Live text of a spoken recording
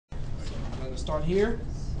start here.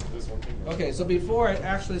 Okay, so before I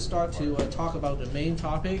actually start to talk about the main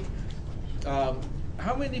topic,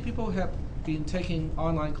 how many people have been taking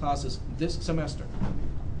online classes this semester?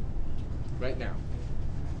 Right now.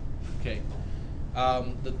 Okay.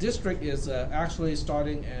 The district is actually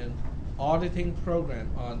starting an auditing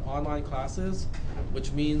program on online classes,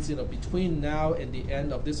 which means between now and the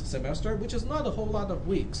end of this semester, which is not a whole lot of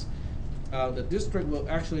weeks, the district will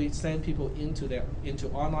actually send people into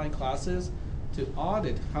online classes to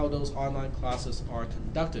audit how those online classes are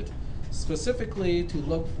conducted, specifically to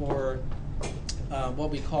look for what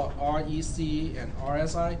we call REC and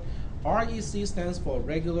RSI. REC stands for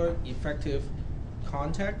regular effective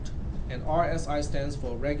contact, and RSI stands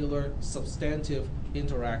for regular substantive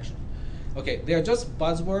interaction. Okay, they're just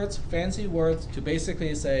buzzwords, fancy words to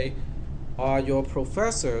basically say, are your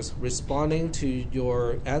professors responding to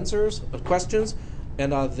your answers or questions,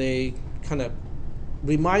 and are they kind of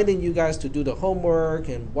reminding you guys to do the homework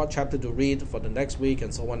and what chapter to read for the next week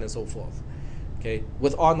and so on and so forth, okay,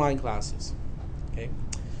 with online classes, okay?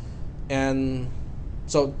 And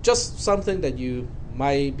so just something that you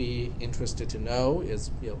might be interested to know is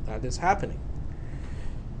that is happening.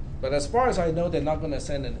 But as far as I know, they're not going to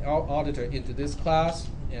send an auditor into this class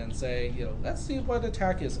and say, let's see whether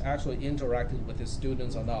Tech is actually interacting with his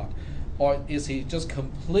students or not. Or is he just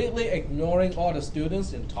completely ignoring all the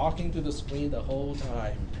students and talking to the screen the whole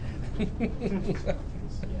time?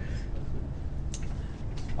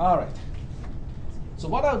 All right. So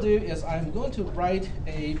what I'll do is I'm going to write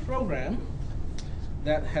a program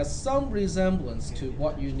that has some resemblance to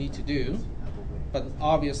what you need to do, but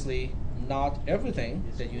obviously not everything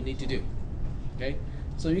that you need to do. Okay?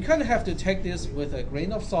 So you kind of have to take this with a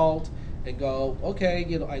grain of salt and go, okay,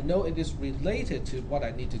 I know it is related to what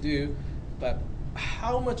I need to do, but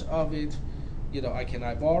how much of it, can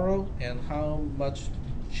I borrow, and how much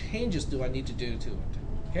changes do I need to do to it?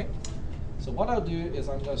 Okay. So what I'll do is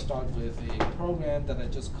I'm going to start with a program that I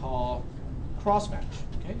just call crossmatch.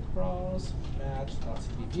 Okay,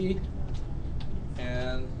 crossmatch.cpp,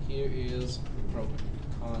 and here is the program: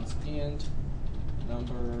 constant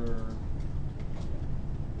number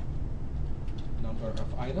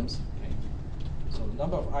of items. Okay, so the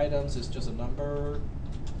number of items is just a number.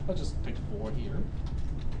 I'll just pick 4 here.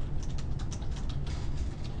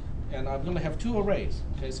 And I'm going to have 2 arrays.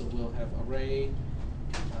 Okay, so we'll have array,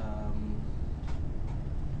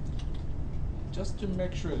 just to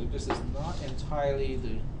make sure that this is not entirely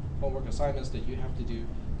the homework assignments that you have to do.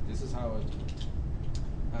 This is how I do it.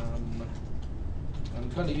 I'm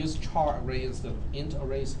going to use char array instead of int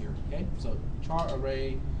arrays here. Okay, so char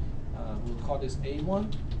array, we'll call this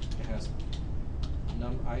A1. It has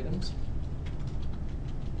num items.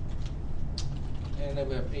 And then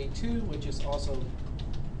we have A2, which is also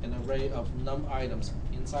an array of num items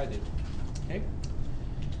inside it. Okay?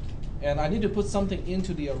 And I need to put something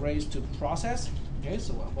into the arrays to process. Okay,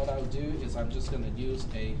 so what I'll do is I'm just going to use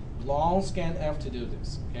a long scanf to do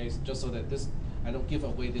this. Okay, so just so that I don't give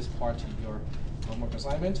away this part to your homework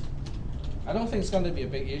assignment. I don't think it's going to be a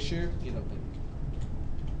big issue, but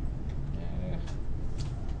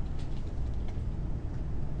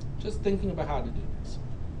just thinking about how to do this.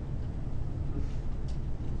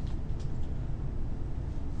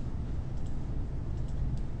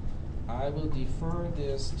 I will defer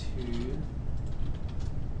this to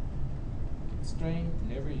string,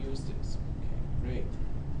 never use this. Okay, great.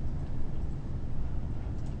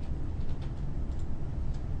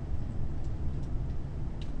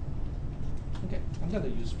 Okay, I'm going to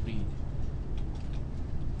use read.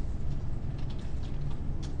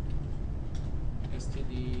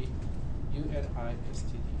 std, uni, std. Okay,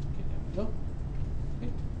 there we go.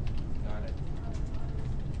 Okay, got it.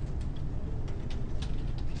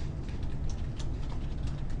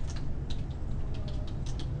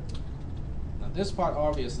 This part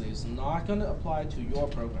obviously is not going to apply to your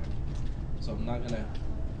program, so I'm not going to.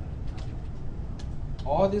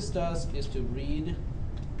 All this does is to read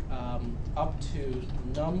up to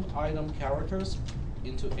num item characters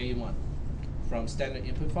into A1 from standard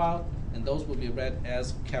input file, and those will be read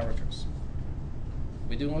as characters.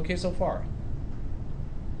 We're doing okay so far?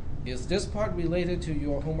 Is this part related to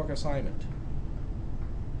your homework assignment?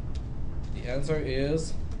 The answer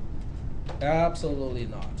is absolutely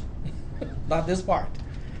not. Not this part.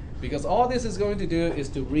 Because all this is going to do is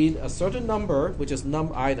to read a certain number, which is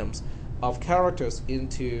num items, of characters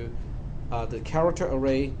into the character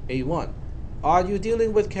array A1. Are you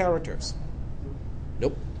dealing with characters?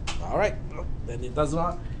 Nope. All right. Then it does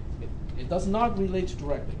not relate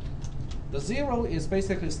directly. The 0 is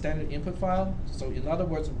basically standard input file. So in other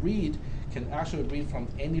words, read can actually read from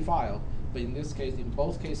any file. but in this case, in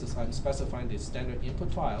both cases, I'm specifying the standard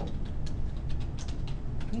input file.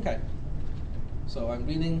 Okay, so I'm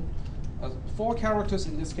reading 4 characters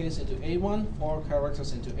in this case into A1, 4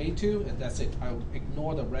 characters into A2, and that's it. I'll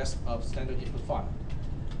ignore the rest of standard input file.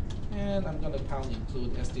 And I'm going to pound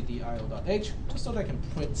include stdio.h just so that I can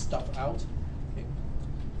print stuff out. Okay.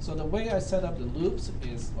 So the way I set up the loops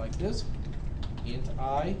is like this. Int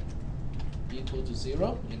I equal to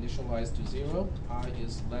 0, initialize to 0, I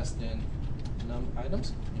is less than num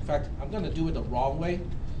items. In fact, I'm going to do it the wrong way,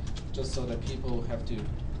 just so that people have to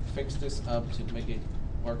fix this up to make it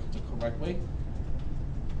work the correct way.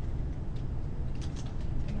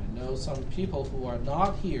 And I know some people who are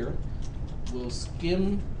not here will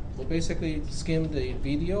basically skim the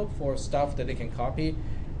video for stuff that they can copy,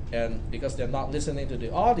 and because they're not listening to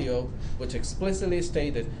the audio, which explicitly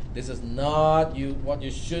stated this is not what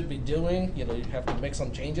you should be doing. You have to make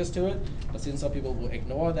some changes to it. But since some people will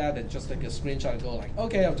ignore that and just take a screenshot and go like,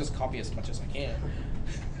 okay, I'll just copy as much as I can.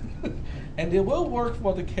 And it will work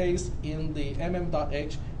for the case in the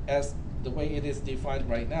mm.h as the way it is defined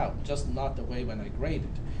right now, just not the way when I grade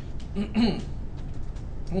it.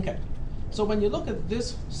 Okay. So when you look at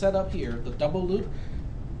this setup here, the double loop,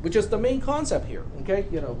 which is the main concept here, okay,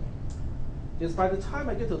 is by the time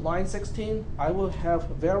I get to line 16, I will have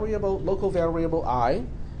local variable I,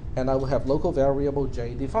 and I will have local variable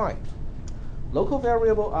j defined. Local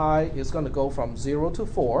variable I is going to go from 0 to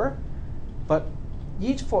 4, but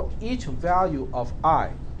for each value of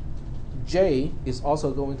I, j is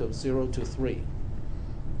also going to 0 to 3.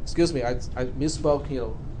 Excuse me, I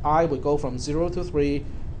misspoke. I would go from 0 to 3,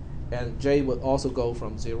 and j would also go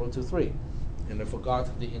from 0 to 3. And I forgot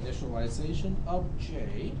the initialization of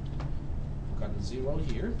j. Got a 0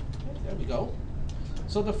 here. Okay, there we go.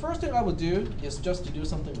 So the first thing I would do is just to do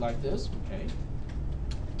something like this. Okay.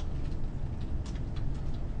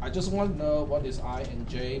 I just want to know what is I and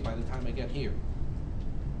j by the time I get here.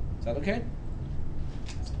 Is that okay?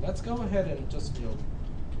 So let's go ahead and just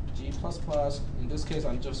G++. In this case,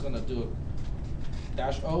 I'm just going to do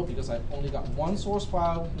 -O because I've only got one source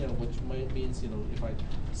file, which means if I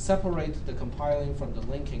separate the compiling from the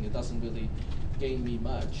linking, it doesn't really gain me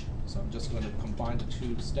much. So I'm just going to combine the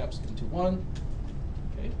 2 steps into one.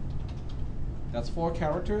 Okay, that's 4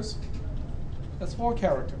 characters. That's 4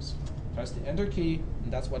 characters. Press the Enter key,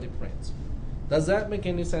 and that's what it prints. Does that make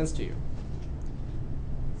any sense to you?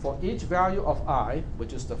 For each value of I,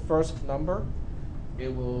 which is the first number,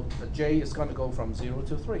 the j is going to go from 0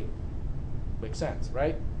 to 3. Makes sense,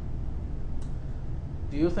 right?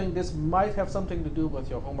 Do you think this might have something to do with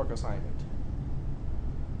your homework assignment?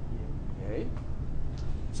 Okay.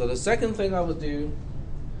 So the second thing I would do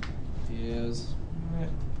is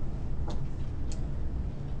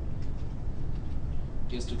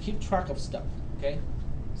to keep track of stuff, okay?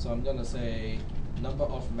 So I'm going to say number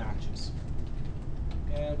of matches.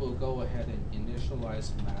 And we'll go ahead and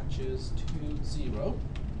initialize matches to 0.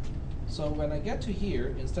 So when I get to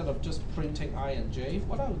here, instead of just printing I and j,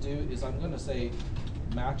 what I'll do is I'm going to say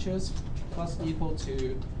matches plus equal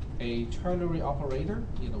to a ternary operator,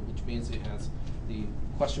 which means it has the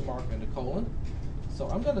question mark and the colon. So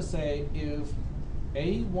I'm going to say if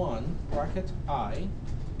A1 bracket I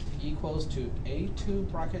equals to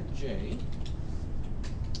A2 bracket j,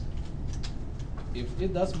 if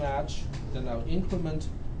it does match, then I'll increment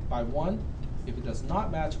by 1. If it does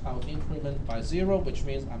not match, I'll increment by 0, which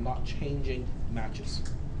means I'm not changing matches.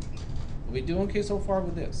 Are we doing okay so far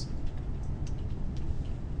with this?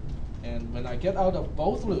 And when I get out of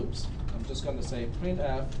both loops, I'm just going to say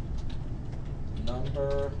printf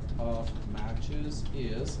number of matches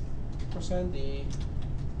is %d,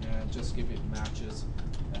 and just give it matches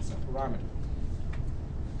as a parameter.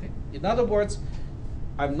 Okay. In other words,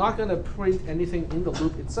 I'm not going to print anything in the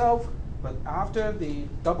loop itself, but after the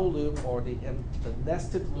double loop or the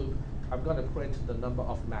nested loop, I'm going to print the number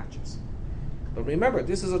of matches. But remember,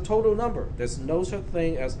 this is a total number. There's no such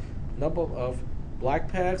thing as number of black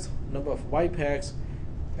pegs, number of white pegs,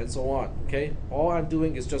 and so on. Okay? All I'm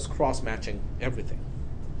doing is just cross-matching everything.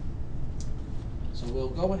 So we'll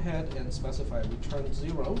go ahead and specify return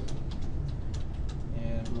 0,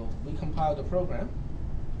 and we'll recompile the program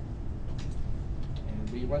and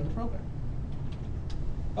rerun the program.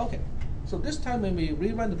 Okay. So this time when we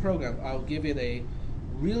rerun the program, I'll give it a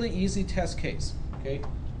really easy test case. Okay,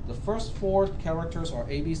 the first 4 characters are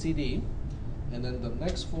A, B, C, D, and then the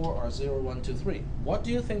next 4 are 0, 1, 2, 3. What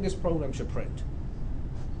do you think this program should print?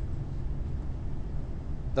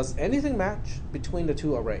 Does anything match between the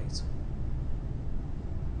 2 arrays?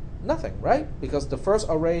 Nothing, right? Because the first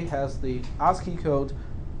array has the ASCII codes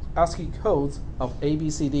of A, B,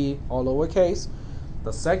 C, D, all lowercase.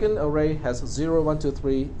 The second array has 0, 1, 2,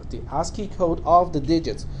 3, the ASCII code of the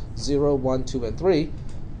digits 0, 1, 2, and 3.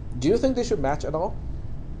 Do you think they should match at all?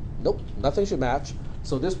 Nope, nothing should match.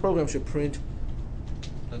 So this program should print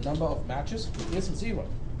the number of matches is 0.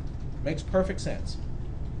 Makes perfect sense.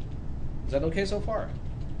 Is that okay so far?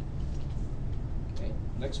 Okay.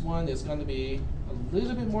 Next one is going to be a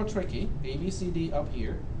little bit more tricky. A, B, C, D up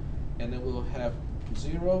here. And then we'll have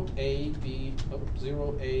 0, A, B,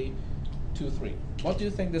 0, A, 2, 3. What do you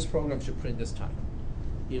think this program should print this time?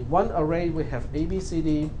 In one array, we have A, B, C,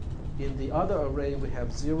 D. In the other array, we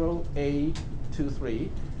have 0, A, 2, 3.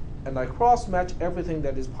 And I cross-match everything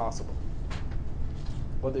that is possible.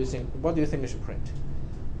 What do you think? What do you think it should print?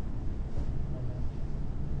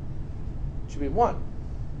 Should be 1.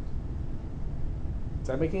 Does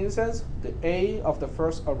that make any sense? The A of the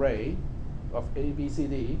first array of A, B, C,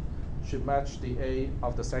 D should match the A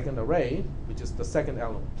of the second array, which is the second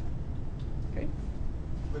element. Okay?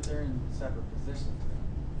 But they're in separate positions.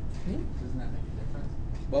 Doesn't that make a difference?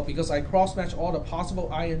 Well, because I cross-match all the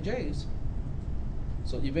possible I and J's,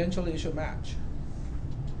 so eventually it should match.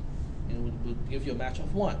 And it would give you a match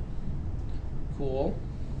of 1. Cool.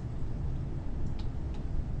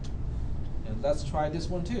 And let's try this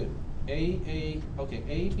one too. A,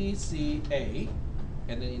 B, C, A.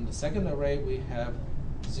 And then in the second array, we have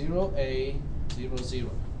 0, A, 0,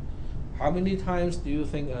 0. How many times do you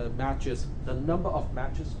think matches, the number of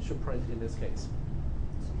matches should print in this case?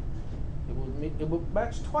 It would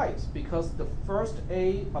match twice, because the first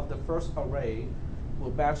A of the first array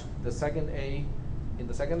will match the second A in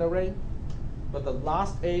the second array, but the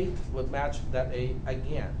last A would match that A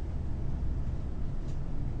again.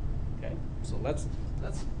 Okay, so let's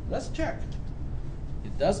check.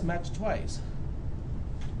 It does match twice.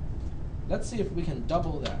 Let's see if we can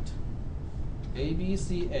double that. A, B,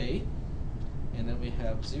 C, A, and then we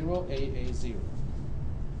have 0, A, 0.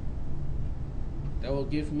 That will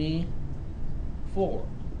give me 4.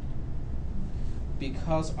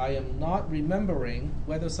 Because I am not remembering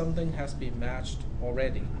whether something has been matched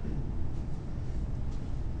already.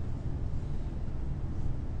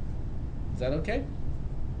 Is that okay?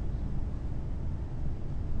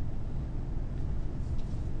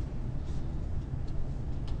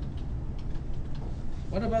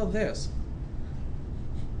 What about this?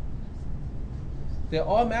 They're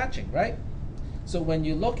all matching, right? So when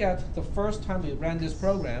you look at the first time we ran this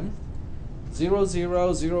program, 0,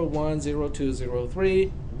 0, 0, 1, 0, 2, 0, 3,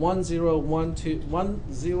 1, 0, 1, 2,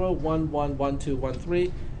 1, 0, 1, 1, 1, 2, 1,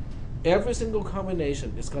 3. Every single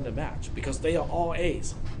combination is going to match because they are all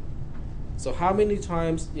A's. So how many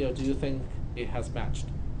times do you think it has matched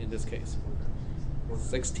in this case?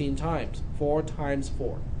 16 times. 4 times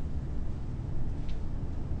 4.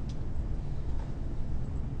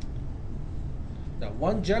 Now,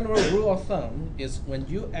 one general rule of thumb is when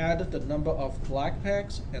you add the number of black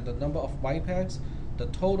pegs and the number of white pegs, the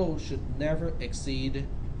total should never exceed,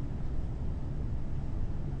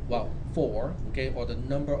 well, 4, okay, or the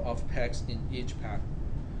number of pegs in each pattern.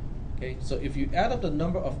 Okay, so if you add up the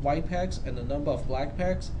number of white pegs and the number of black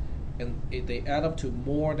pegs, and if they add up to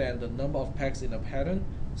more than the number of pegs in a pattern,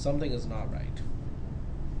 something is not right.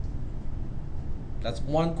 That's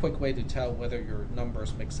one quick way to tell whether your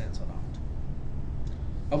numbers make sense or not.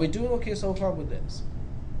 Are we doing okay so far with this?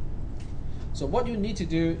 So what you need to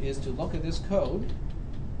do is to look at this code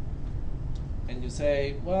and you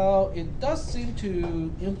say, well, it does seem to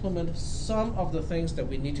implement some of the things that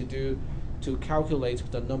we need to do to calculate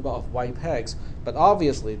the number of white pegs, but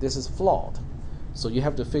obviously this is flawed. So you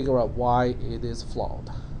have to figure out why it is flawed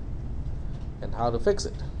and how to fix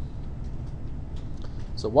it.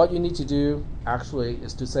 So what you need to do actually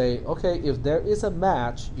is to say, okay, if there is a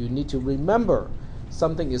match, you need to remember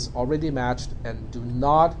something is already matched and do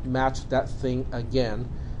not match that thing again.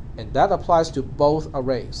 And that applies to both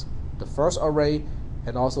arrays, the first array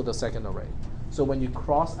and also the second array. So when you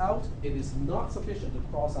cross out, it is not sufficient to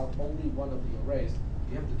cross out only one of the arrays.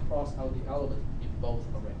 You have to cross out the element in both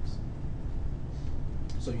arrays.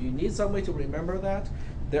 So you need some way to remember that.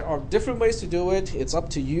 There are different ways to do it. It's up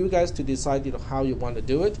to you guys to decide how you want to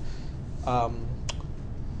do it.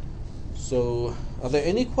 So are there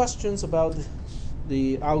any questions about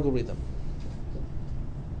the algorithm,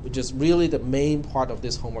 which is really the main part of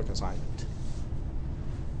this homework assignment?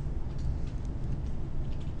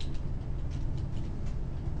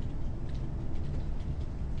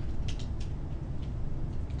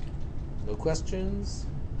 No questions?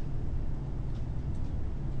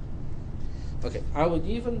 Okay, I would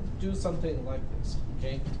even do something like this,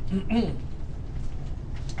 okay?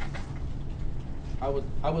 I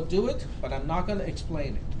would do it, but I'm not going to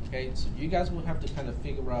explain it. Okay, so you guys will have to kind of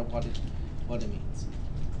figure out what what it means.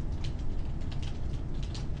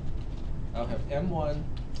 I'll have M1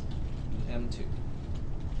 and M2.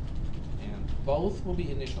 And both will be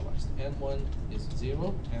initialized. M1 is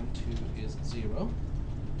 0, M2 is 0.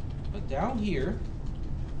 But down here,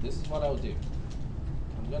 this is what I'll do.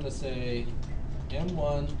 I'm going to say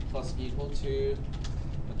M1 plus equal to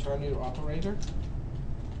a ternary operator.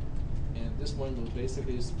 And this one will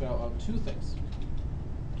basically spell out two things.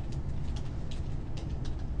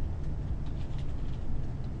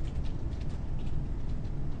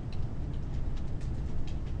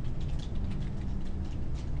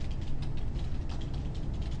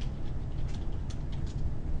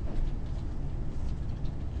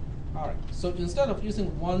 Alright, so instead of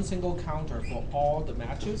using one single counter for all the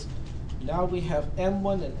matches, now we have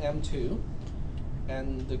M1 and M2,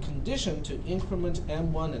 and the condition to increment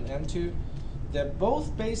M1 and M2, they're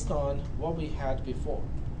both based on what we had before.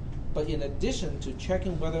 But in addition to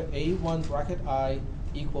checking whether A1 bracket I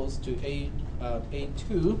equals to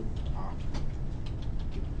A2,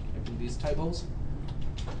 having these typos,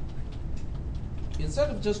 instead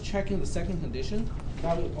of just checking the second condition,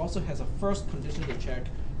 now it also has a first condition to check.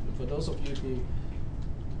 And for those of you who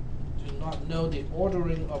do not know the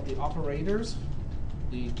ordering of the operators,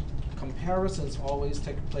 the comparisons always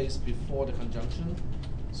take place before the conjunction.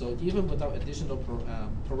 So even without additional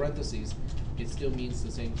parentheses, it still means the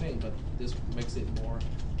same thing, but this makes it more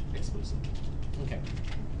explicit. Okay.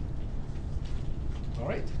 All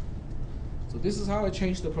right. So this is how I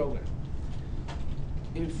changed the program.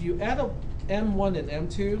 If you add up M1 and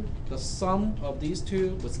M2, the sum of these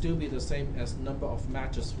two would still be the same as number of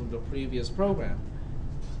matches from the previous program.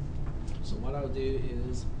 So what I'll do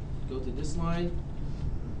is go to this line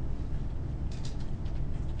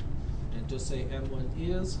and just say M1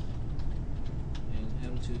 is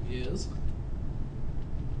and M2 is.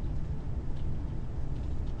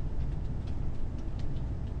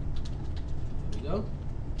 There we go.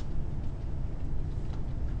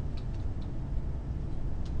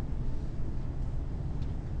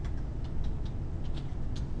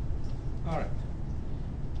 All right.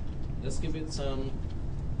 Let's give it some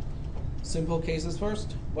simple cases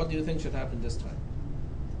first. What do you think should happen this time?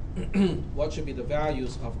 What should be the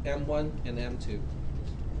values of M1 and M2?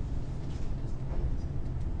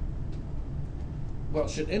 Well,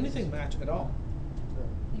 should anything match at all?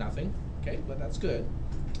 Nothing. Okay, but that's good.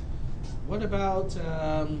 What about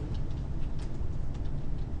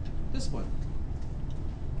this one?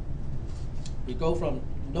 We go from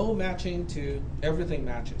no matching to everything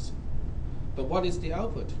matches. But what is the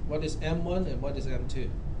output? What is M1 and what is M2?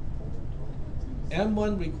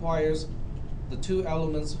 M1 requires the two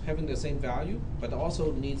elements having the same value, but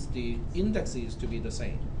also needs the indexes to be the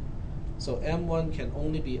same. So M1 can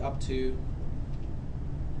only be up to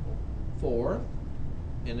 4,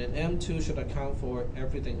 and then M2 should account for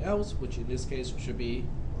everything else, which in this case should be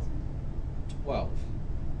 12.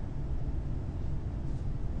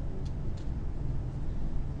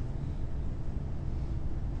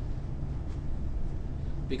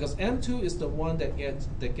 Because M2 is the one that gets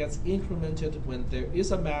incremented when there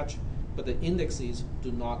is a match, but the indexes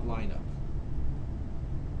do not line up.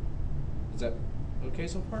 Is that okay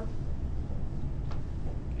so far?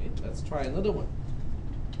 Okay, let's try another one.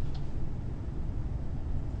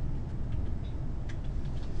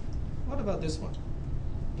 What about this one?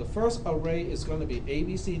 The first array is going to be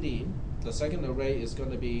ABCD. The second array is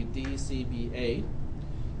going to be DCBA.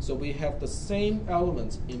 So we have the same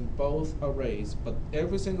elements in both arrays, but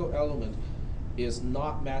every single element is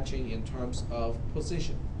not matching in terms of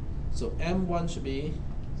position. So M1 should be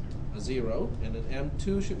a 0, and then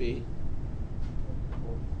M2 should be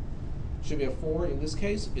a 4 in this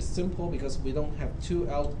case. It's simple because we don't have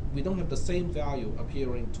we don't have the same value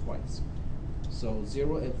appearing twice. So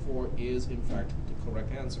 0 and 4 is in fact the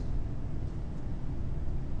correct answer.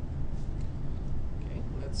 Okay,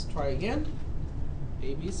 let's try again.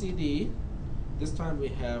 A, B, C, D. This time we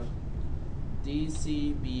have D,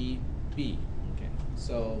 C, B, B. Okay,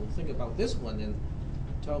 so think about this one and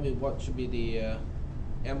tell me what should be the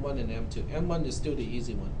M1 and M2. M1 is still the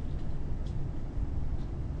easy one.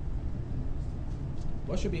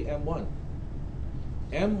 What should be M1?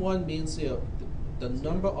 M1 means the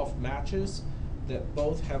number of matches that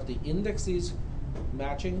both have the indexes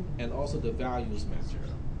matching and also the values matching.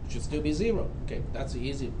 Should still be 0. Okay, that's the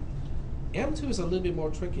easy one. M2 is a little bit more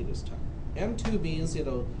tricky this time. M2 means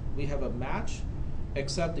we have a match,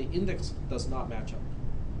 except the index does not match up.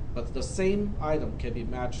 But the same item can be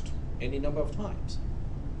matched any number of times.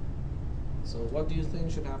 So what do you think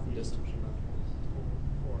should happen this time?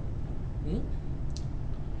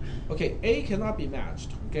 Okay, A cannot be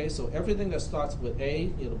matched. Okay, so everything that starts with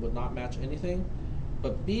A, it would not match anything,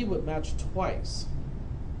 but B would match twice.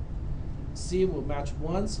 C will match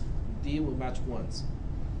once, D will match once.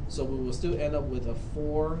 So we will still end up with a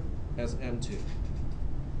 4 as M2. Is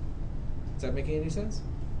that making any sense?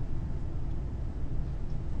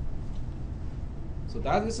 So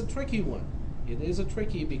that is a tricky one. It is a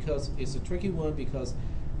tricky one because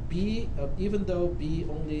B, even though B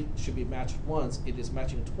only should be matched once, it is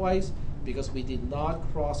matching twice because we did not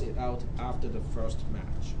cross it out after the first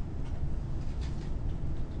match.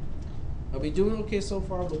 Are we doing okay so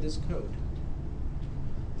far with this code?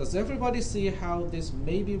 Does everybody see how this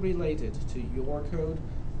may be related to your code,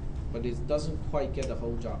 but it doesn't quite get the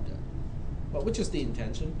whole job done? Well, which is the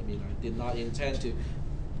intention. I mean, I did not intend to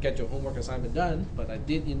get your homework assignment done, but I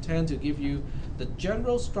did intend to give you the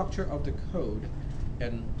general structure of the code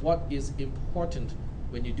and what is important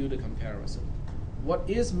when you do the comparison. What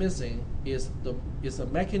is missing is a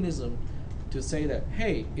mechanism to say that,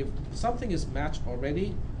 hey, if something is matched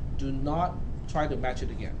already, do not try to match it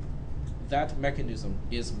again. That mechanism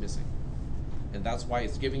is missing. And that's why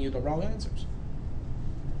it's giving you the wrong answers.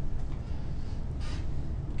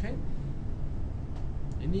 Okay?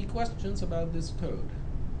 Any questions about this code?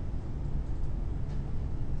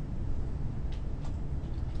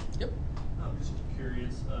 Yep. I'm just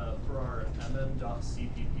curious, for our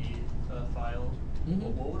mm.cpp file,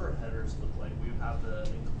 what would our headers look like? We would have the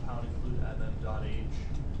pound include mm.h,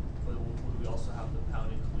 but would we also have the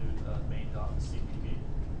pound include main.cpp?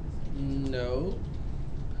 No.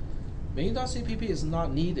 Main.cpp is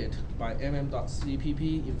not needed by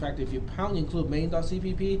mm.cpp. In fact, if you pound include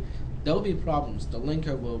main.cpp, there will be problems. The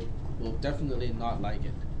linker will definitely not like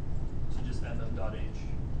it. So just mm.h?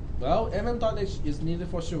 Well, mm.h is needed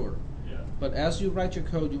for sure. Yeah. But as you write your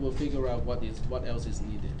code, you will figure out what else is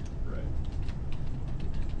needed. Right.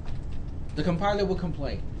 The compiler will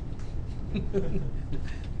complain.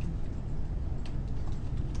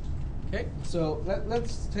 Okay, so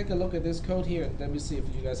let's take a look at this code here. Let me see if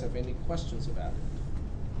you guys have any questions about it.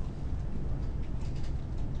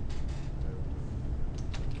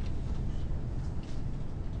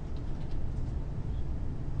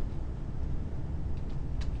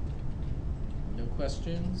 No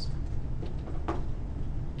questions?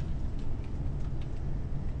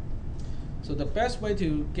 So the best way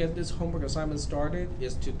to get this homework assignment started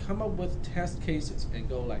is to come up with test cases and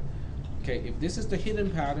go like, okay, if this is the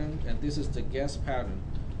hidden pattern and this is the guess pattern,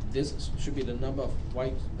 this should be the number of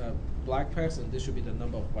black pegs and this should be the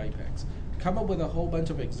number of white pegs. Come up with a whole bunch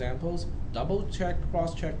of examples, double check,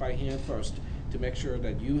 cross check by hand first to make sure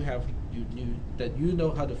that you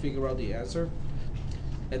know how to figure out the answer,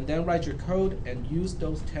 and then write your code and use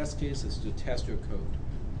those test cases to test your code.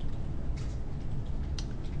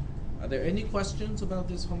 Are there any questions about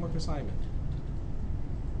this homework assignment?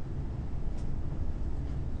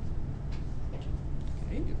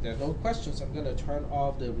 If there are no questions, I'm going to turn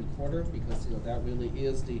off the recorder because that really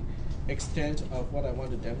is the extent of what I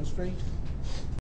want to demonstrate.